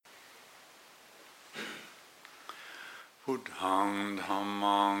Buddhaṃ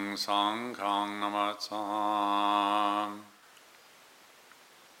Dhammaṃ Sanghaṃ Namassāmi.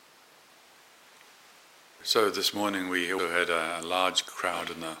 So this morning we had a large crowd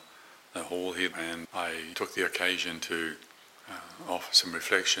in the hall here, and I took the occasion to offer some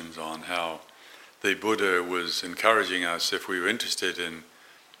reflections on how the Buddha was encouraging us, if we were interested in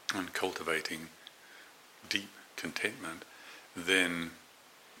cultivating deep contentment, then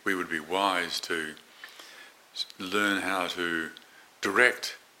we would be wise to learn how to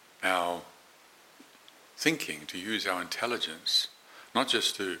direct our thinking, to use our intelligence, not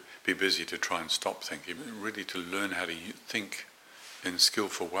just to be busy to try and stop thinking, but really to learn how to think in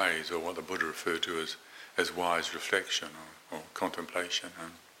skillful ways, or what the Buddha referred to as wise reflection or contemplation.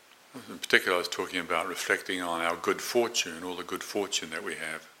 And in particular, I was talking about reflecting on our good fortune, all the good fortune that we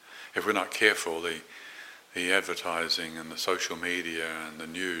have. If we're not careful, the advertising and the social media and the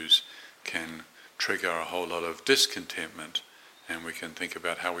news can trigger a whole lot of discontentment, and we can think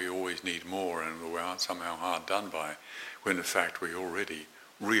about how we always need more and we are somehow hard done by, when in fact we're already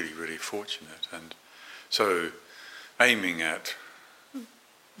really, really fortunate. And so aiming at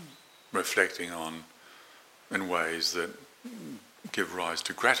reflecting on in ways that give rise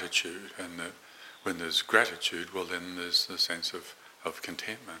to gratitude, and that when there's gratitude, well then there's the sense of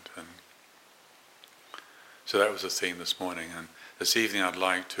contentment. And so that was the theme this morning, and this evening I'd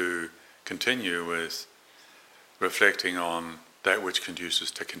like to continue with reflecting on that which conduces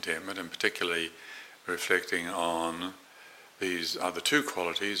to contentment, and particularly reflecting on these other two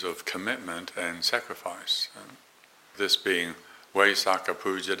qualities of commitment and sacrifice. And this being Vaisakha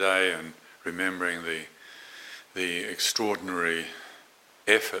Puja Day, and remembering the extraordinary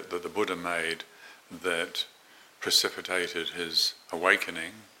effort that the Buddha made that precipitated his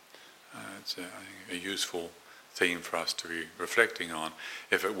awakening. It's I think a useful theme for us to be reflecting on.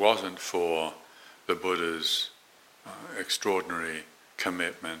 If it wasn't for the Buddha's extraordinary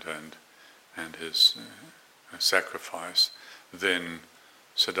commitment and his sacrifice, then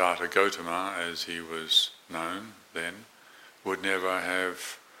Siddhartha Gautama, as he was known then, would never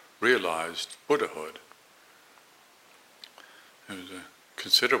have realized Buddhahood. It was a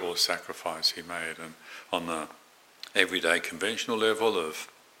considerable sacrifice he made, and on the everyday conventional level of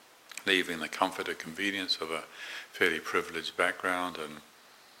leaving the comfort and convenience of a fairly privileged background and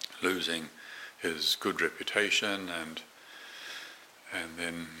losing his good reputation, and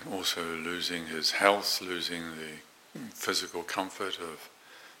then also losing his health, losing the physical comfort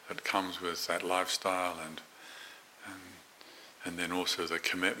that comes with that lifestyle, and then also the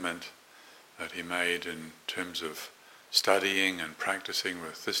commitment that he made in terms of studying and practicing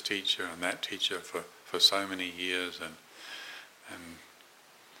with this teacher and that teacher for so many years, and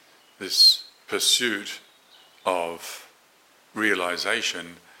this pursuit of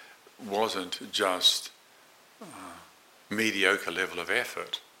realization wasn't just a mediocre level of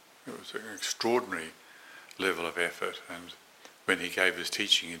effort. It was an extraordinary level of effort, and when he gave his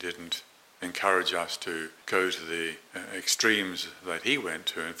teaching, he didn't encourage us to go to the extremes that he went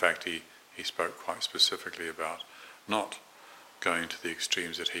to. In fact, he spoke quite specifically about not going to the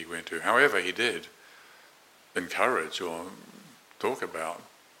extremes that he went to. However, he did encourage or talk about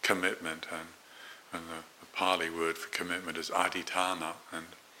commitment, and the Pali word for commitment is adhitthana, and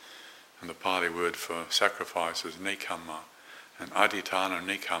the Pali word for sacrifice is nekkhamma. And adhitthana and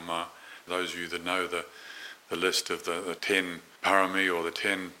nekkhamma, those of you that know the list of the 10 parami, or the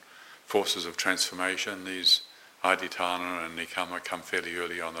 10 forces of transformation, these adhitthana and nekkhamma come fairly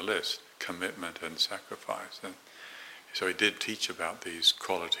early on the list, commitment and sacrifice. And so he did teach about these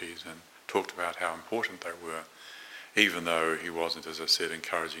qualities and talked about how important they were, even though he wasn't, as I said,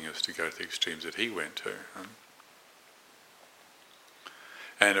 encouraging us to go to the extremes that he went to.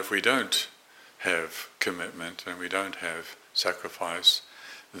 And if we don't have commitment and we don't have sacrifice,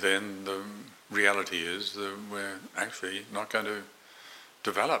 then the reality is that we're actually not going to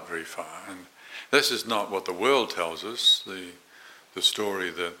develop very far. And this is not what the world tells us. The story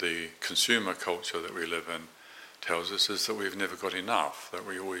that the consumer culture that we live in tells us is that we've never got enough, that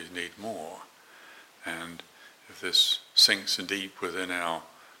we always need more. And if this sinks deep within our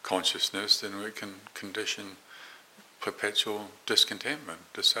consciousness, then we can condition perpetual discontentment,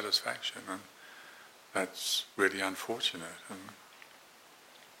 dissatisfaction, and that's really unfortunate. And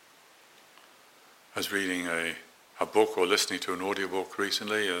I was reading a book or listening to an audiobook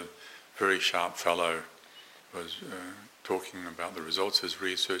recently. A very sharp fellow was talking about the results of his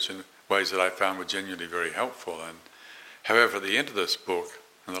research in ways that I found were genuinely very helpful. And however, at the end of this book,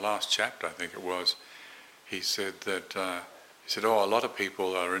 in the last chapter I think it was, he said a lot of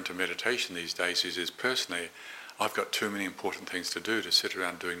people are into meditation these days. He says, personally, I've got too many important things to do to sit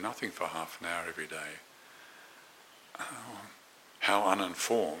around doing nothing for half an hour every day. how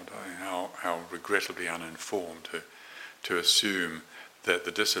uninformed, how regrettably uninformed to assume that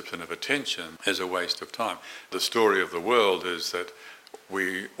the discipline of attention is a waste of time. The story of the world is that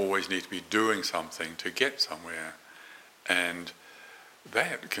we always need to be doing something to get somewhere, and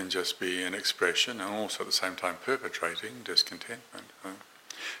that can just be an expression and also at the same time perpetrating discontentment.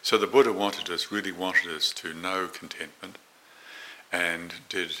 So the Buddha really wanted us to know contentment, and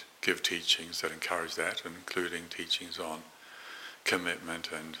did give teachings that encourage that, including teachings on commitment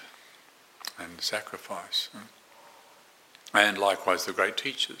and sacrifice. And likewise the great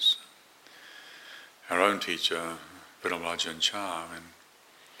teachers. Our own teacher, Venerable Ajahn Chah, and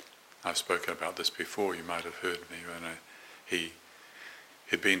I've spoken about this before, you might have heard me, when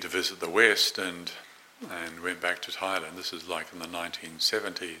he'd been to visit the West and went back to Thailand. This is like in the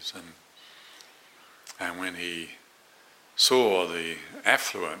 1970s, and when he saw the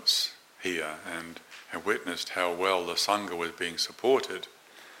affluence here and witnessed how well the Sangha was being supported,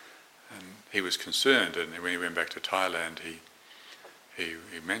 and he was concerned, and when he went back to Thailand, he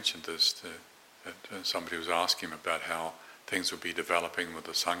mentioned this, that somebody was asking him about how things would be developing, with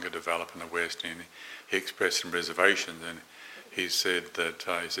the Sangha develop in the West, and he expressed some reservations, and he said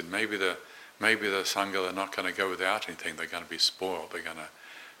maybe the Sangha are not going to go without anything, they're going to be spoiled, they're going to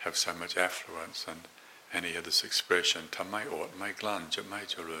have so much affluence, and he had this expression, tamai ot, mai glan, mai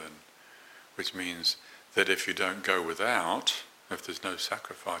jalun, which means that if you don't go without, if there's no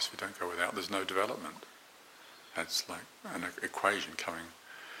sacrifice, if you don't go without, there's no development. That's like an equation coming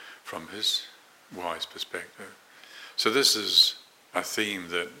from his wise perspective. So this is a theme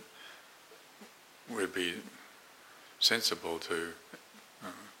that would be sensible to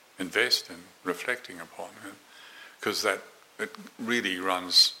invest in reflecting upon, because that it really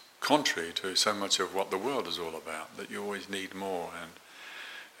runs contrary to so much of what the world is all about, that you always need more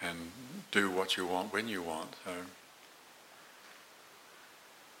and do what you want when you want. So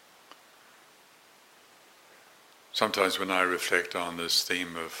sometimes when I reflect on this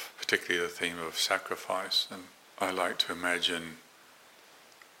theme of, particularly the theme of sacrifice, and I like to imagine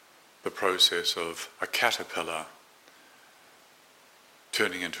the process of a caterpillar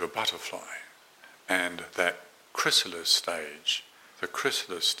turning into a butterfly, and that chrysalis stage, the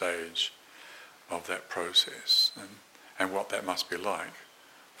chrysalis stage of that process, and what that must be like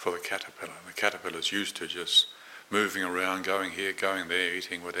for the caterpillar. The caterpillar's used to just moving around, going here, going there,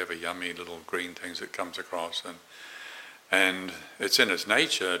 eating whatever yummy little green things it comes across, and it's in its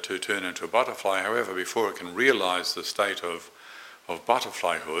nature to turn into a butterfly. However, before it can realise the state of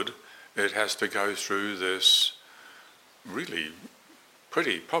butterflyhood, it has to go through this really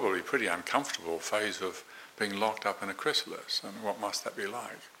probably pretty uncomfortable phase of being locked up in a chrysalis. And what must that be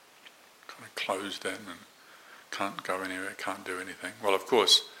like? Kind of closed in and can't go anywhere, can't do anything. Well, of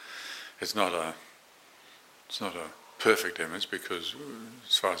course, it's not a perfect image, because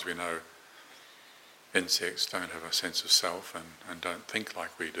as far as we know, insects don't have a sense of self and don't think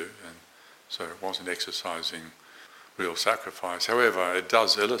like we do, and so it wasn't exercising real sacrifice. However, it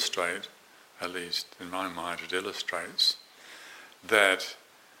does illustrate, at least in my mind, it illustrates that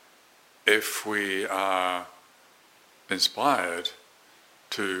if we are inspired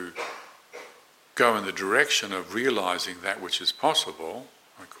to go in the direction of realizing that which is possible,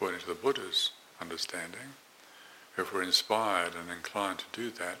 according to the Buddha's understanding, if we're inspired and inclined to do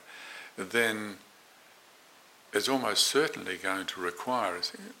that, then it's almost certainly going to require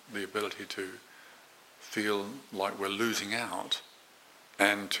the ability to feel like we're losing out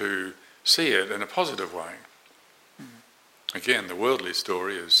and to see it in a positive way. Again, the worldly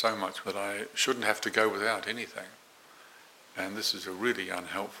story is so much that I shouldn't have to go without anything. And this is a really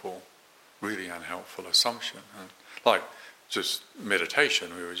unhelpful assumption. And like just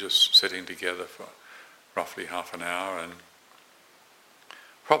meditation, we were just sitting together for roughly half an hour, and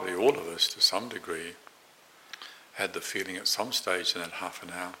probably all of us to some degree had the feeling at some stage in that half an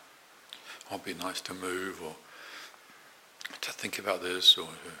hour, oh, it'd be nice to move, or to think about this, or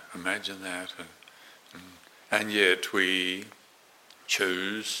to imagine that, and yet we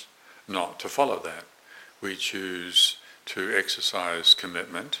choose not to follow that. We choose to exercise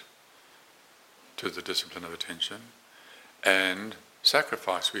commitment to the discipline of attention and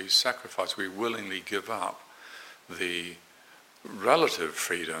sacrifice. We willingly give up the relative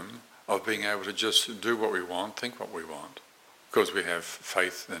freedom of being able to just do what we want, think what we want, because we have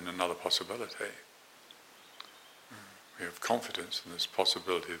faith in another possibility. We have confidence in this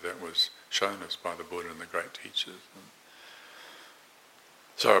possibility that was shown us by the Buddha and the great teachers.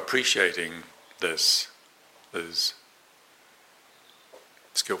 So appreciating this is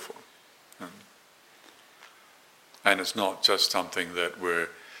skillful. And it's not just something that we're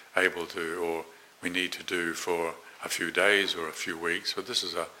able to or we need to do for a few days or a few weeks, but this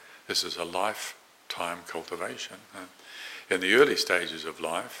is a lifetime cultivation. In the early stages of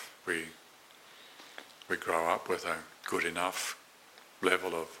life, we grow up with a good enough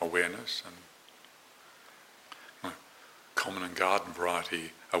level of awareness and common and garden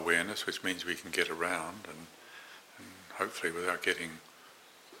variety awareness, which means we can get around and hopefully without getting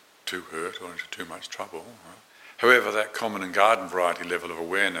too hurt or into too much trouble. However, that common and garden variety level of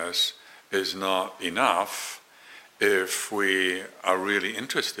awareness is not enough if we are really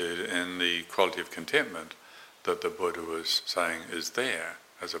interested in the quality of contentment that the Buddha was saying is there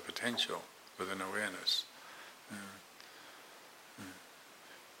as a potential within awareness.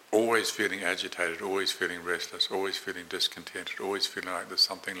 Always feeling agitated, always feeling restless, always feeling discontented, always feeling like there's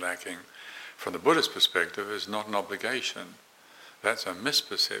something lacking. From the Buddhist perspective, is not an obligation. That's a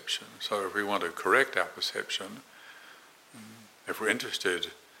misperception. So if we want to correct our perception, if we're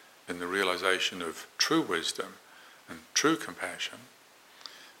interested in the realization of true wisdom and true compassion,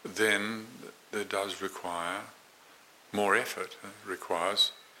 then it does require more effort. It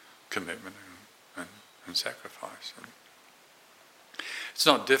requires commitment and sacrifice. And it's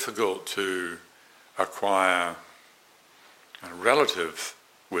not difficult to acquire relative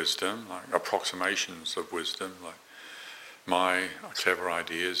wisdom, like approximations of wisdom, like my clever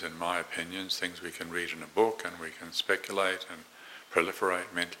ideas and my opinions, things we can read in a book and we can speculate and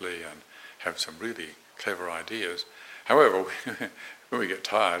proliferate mentally and have some really clever ideas. However, when we get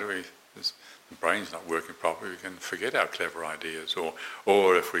tired, the brain's not working properly, we can forget our clever ideas.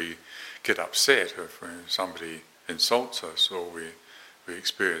 Or if we get upset, if somebody insults us, or we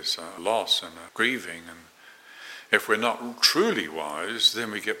experience a loss and a grieving, and if we're not truly wise,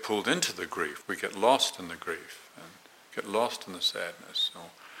 then we get pulled into the grief. We get lost in the grief and get lost in the sadness.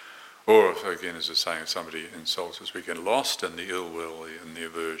 Or if, again, as I was saying, if somebody insults us, we get lost in the ill will and the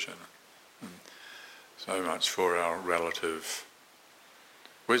aversion. And so much for our relative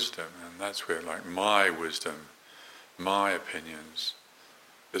wisdom, and that's where, like, my wisdom, my opinions,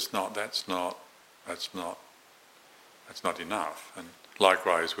 that's not enough. And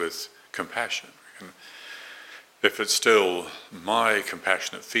likewise with compassion. If it's still my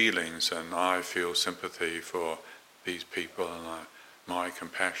compassionate feelings and I feel sympathy for these people and my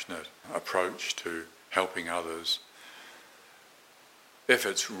compassionate approach to helping others, if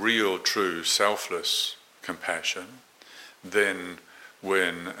it's real, true, selfless compassion, then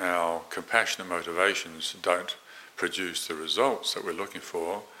when our compassionate motivations don't produce the results that we're looking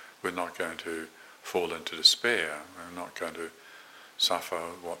for, we're not going to fall into despair. We're not going to suffer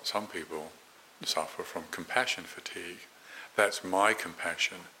what some people suffer from, compassion fatigue. That's my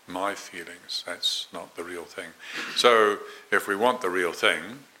compassion, my feelings. That's not the real thing. So if we want the real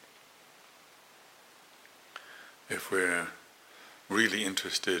thing, if we're really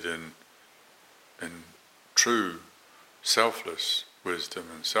interested in true selfless wisdom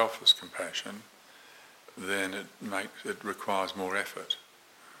and selfless compassion, then it requires more effort.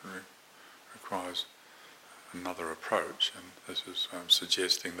 It requires another approach, and this is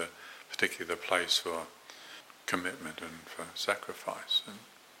suggesting that particularly the place for commitment and for sacrifice. And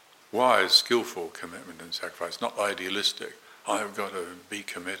wise, skillful commitment and sacrifice, not idealistic. I've got to be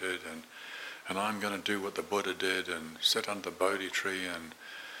committed and I'm going to do what the Buddha did and sit under the Bodhi tree and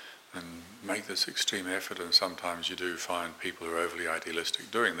make this extreme effort. And sometimes you do find people who are overly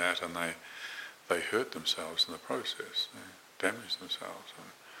idealistic doing that, and they hurt themselves in the process. They damage themselves.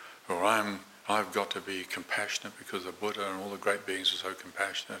 Or I've got to be compassionate because the Buddha and all the great beings are so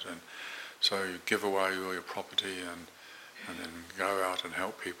compassionate, and so you give away all your property and then go out and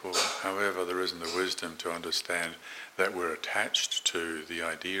help people. However, there isn't the wisdom to understand that we're attached to the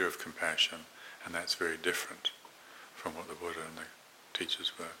idea of compassion, and that's very different from what the Buddha and the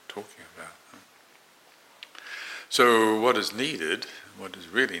teachers were talking about. So what is needed, what is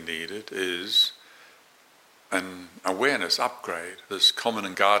really needed, is an awareness upgrade. This common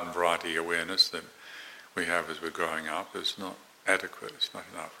and garden variety awareness that we have as we're growing up is not adequate, it's not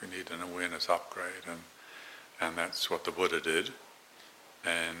enough. We need an awareness upgrade, and that's what the Buddha did.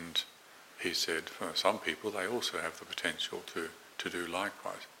 And he said for some people they also have the potential to do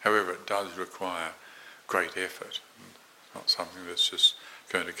likewise. However, it does require great effort. It's not something that's just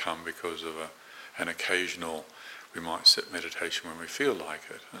going to come because of an occasional, we might sit meditation when we feel like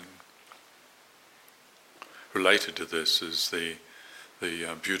it. And related to this is the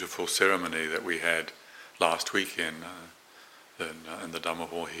beautiful ceremony that we had last weekend in the Dhamma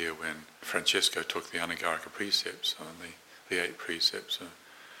hall here, when Francesco took the Anagarika precepts, the 8 precepts of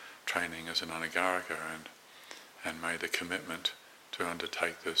training as an Anagarika, and made a commitment to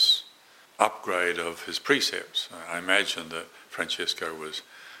undertake this upgrade of his precepts. I imagine that Francesco was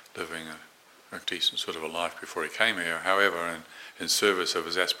living a decent sort of a life before he came here. However, in service of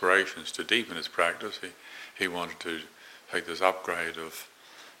his aspirations to deepen his practice, he wanted to take this upgrade of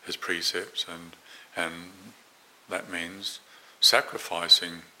his precepts, and that means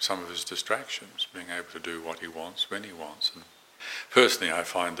sacrificing some of his distractions, being able to do what he wants when he wants. And personally, I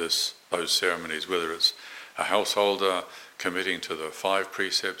find those ceremonies, whether it's a householder committing to the 5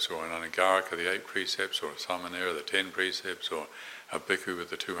 precepts, or an anagarika, the 8 precepts, or a samanera, the 10 precepts, or a bhikkhu with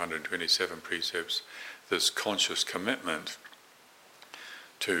the 227 precepts, this conscious commitment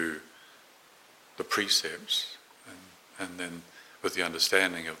to the precepts, and then with the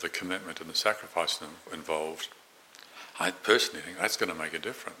understanding of the commitment and the sacrifice involved, I personally think that's going to make a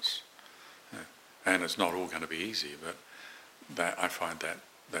difference. Yeah. And it's not all going to be easy, but I find that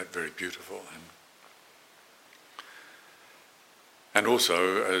very beautiful. And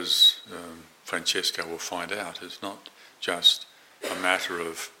also, as Francesca will find out, it's not just a matter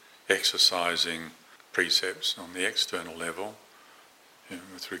of exercising precepts on the external level,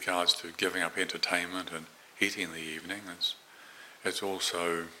 with regards to giving up entertainment and eating in the evening. It's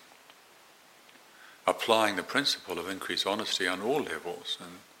also applying the principle of increased honesty on all levels,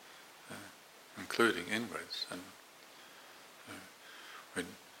 and including inwards. And when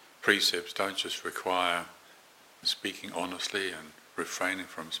precepts don't just require speaking honestly and refraining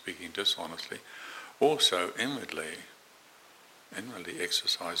from speaking dishonestly, also inwardly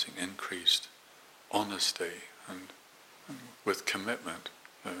exercising increased honesty and with commitment,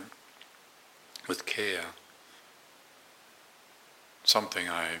 with care. Something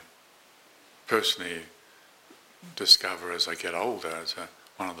I personally discover as I get older as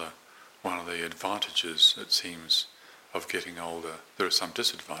one of the advantages, it seems, of getting older. There are some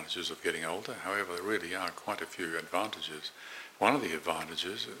disadvantages of getting older, however there really are quite a few advantages. One of the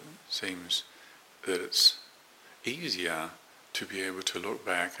advantages, it seems, that it's easier to be able to look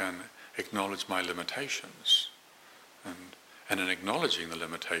back and acknowledge my limitations, and in acknowledging the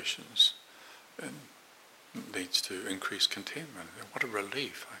limitations, it leads to increased contentment. What a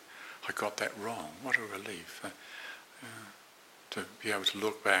relief! I got that wrong. What a relief to be able to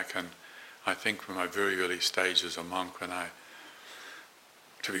look back. And I think from my very early stage as a monk,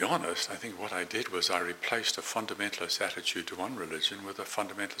 to be honest, I think what I did was I replaced a fundamentalist attitude to one religion with a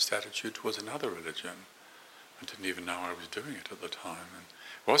fundamentalist attitude towards another religion. I didn't even know I was doing it at the time. And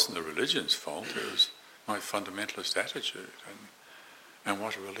it wasn't the religion's fault, it was my fundamentalist attitude. And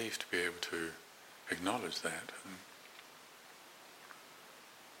what a relief to be able to acknowledge that. And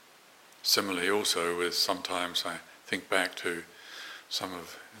similarly also, with sometimes I think back to some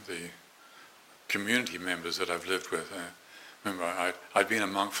of the community members that I've lived with. Remember, I'd been a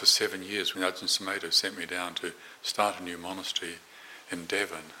monk for 7 years when Ajahn Sumedho sent me down to start a new monastery in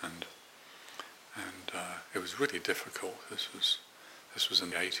Devon, and it was really difficult. This was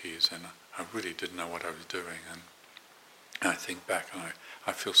in the 80s, and I really didn't know what I was doing. And I think back, and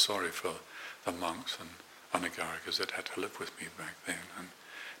I feel sorry for the monks and anagarikas that had to live with me back then, and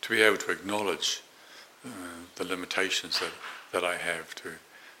to be able to acknowledge the limitations that I have,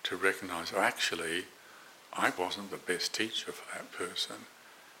 to recognise, actually, I wasn't the best teacher for that person.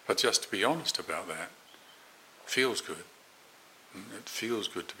 But just to be honest about that feels good. It feels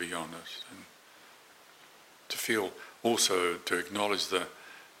good to be honest, and to feel also, to acknowledge the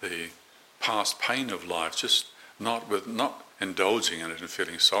past pain of life, just not indulging in it and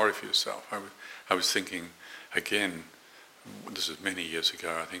feeling sorry for yourself. I was thinking, again, this is many years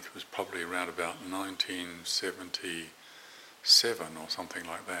ago, I think it was probably around about 1977 or something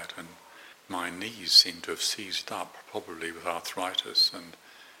like that, and my knees seemed to have seized up, probably with arthritis, and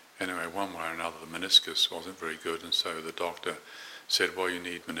anyway, one way or another the meniscus wasn't very good, and so the doctor said, well, you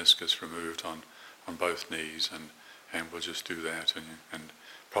need meniscus removed on both knees, and we'll just do that, and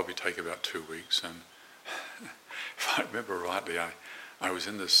probably take about 2 weeks. And if I remember rightly, I was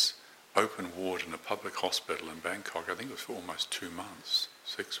in this open ward in a public hospital in Bangkok. I think it was for almost 2 months,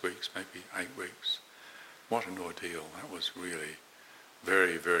 6 weeks, maybe 8 weeks. What an ordeal. That was really,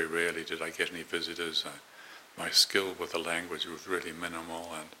 very, very rarely did I get any visitors. My skill with the language was really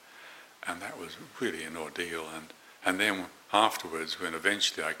minimal, and that was really an ordeal. And then afterwards, when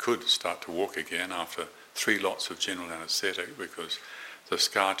eventually I could start to walk again after 3 lots of general anaesthetic, because the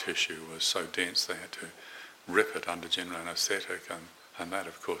scar tissue was so dense they had to rip it under general anaesthetic, and that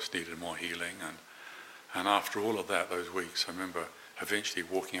of course needed more healing. And after all of that, those weeks, I remember eventually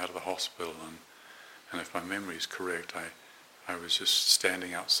walking out of the hospital, and if my memory is correct, I was just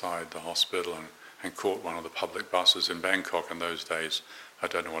standing outside the hospital and caught one of the public buses in Bangkok in those days. I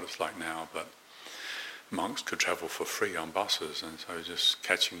don't know what it's like now, but monks could travel for free on buses, and so just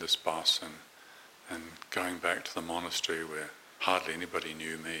catching this bus and going back to the monastery where hardly anybody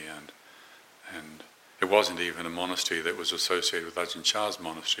knew me, And it wasn't even a monastery that was associated with Ajahn Chah's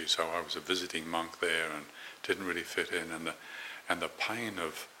monastery, so I was a visiting monk there and didn't really fit in. And the pain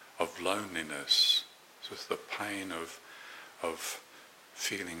of loneliness, just the pain of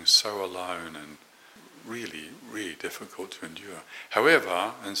feeling so alone and really, really difficult to endure.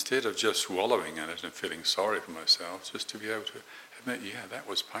 However, instead of just wallowing in it and feeling sorry for myself, just to be able to admit, yeah, that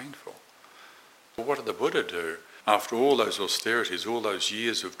was painful. Well, what did the Buddha do? After all those austerities, all those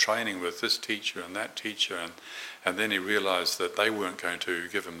years of training with this teacher and that teacher, and then he realised that they weren't going to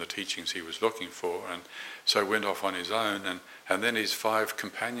give him the teachings he was looking for, and so went off on his own, and then his 5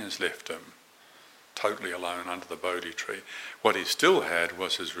 companions left him, totally alone under the Bodhi tree. What he still had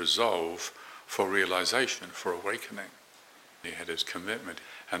was his resolve for realisation, for awakening. He had his commitment,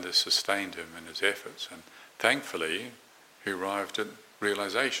 and this sustained him in his efforts, and thankfully he arrived at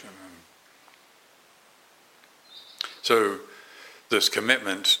realisation. So this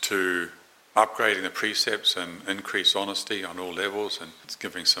commitment to upgrading the precepts and increase honesty on all levels, and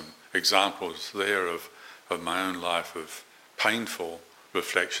giving some examples there of my own life of painful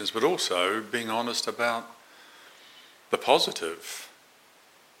reflections, but also being honest about the positive.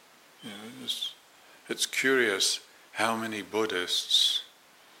 You know, it's curious how many Buddhists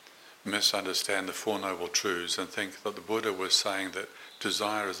misunderstand the Four Noble Truths and think that the Buddha was saying that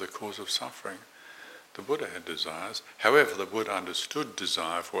desire is the cause of suffering. The Buddha had desires. However, the Buddha understood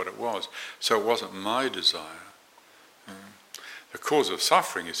desire for what it was. So it wasn't my desire. The cause of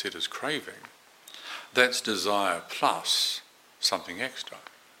suffering, he said, is craving. That's desire plus something extra.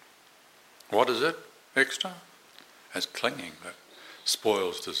 What is it extra? It's clinging that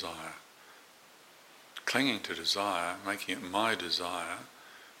spoils desire. Clinging to desire, making it my desire,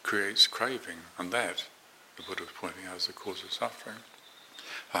 creates craving, and that, the Buddha was pointing out, is the cause of suffering.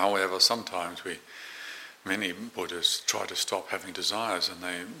 However, sometimes many Buddhists try to stop having desires, and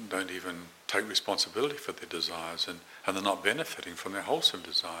they don't even take responsibility for their desires, and they're not benefiting from their wholesome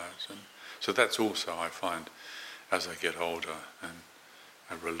desires. And so that's also, I find, as I get older,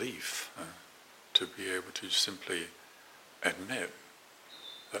 a relief to be able to simply admit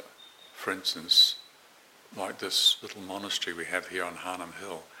that, for instance, like this little monastery we have here on Harnham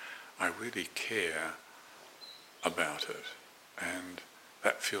Hill, I really care about it, and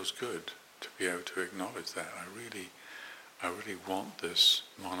that feels good to be able to acknowledge that. I really want this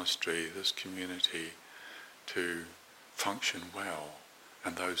monastery, this community, to function well,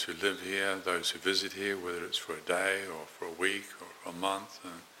 and those who live here, those who visit here, whether it's for a day or for a week or for a month,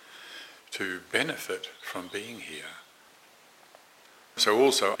 to benefit from being here. So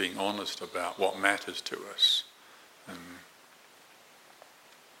also being honest about what matters to us.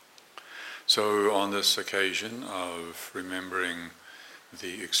 So on this occasion of remembering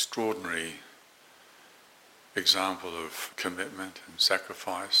the extraordinary example of commitment and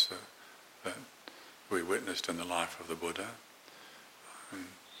sacrifice that we witnessed in the life of the Buddha,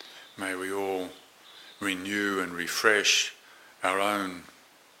 may we all renew and refresh our own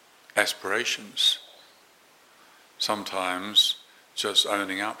aspirations. Sometimes just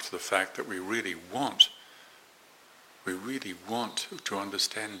owning up to the fact that we really want to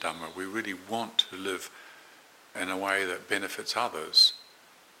understand Dhamma, we really want to live in a way that benefits others,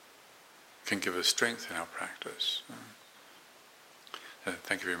 can give us strength in our practice.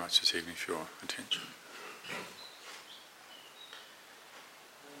 Thank you very much this evening for your attention.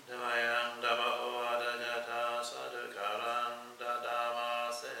 Dhammayang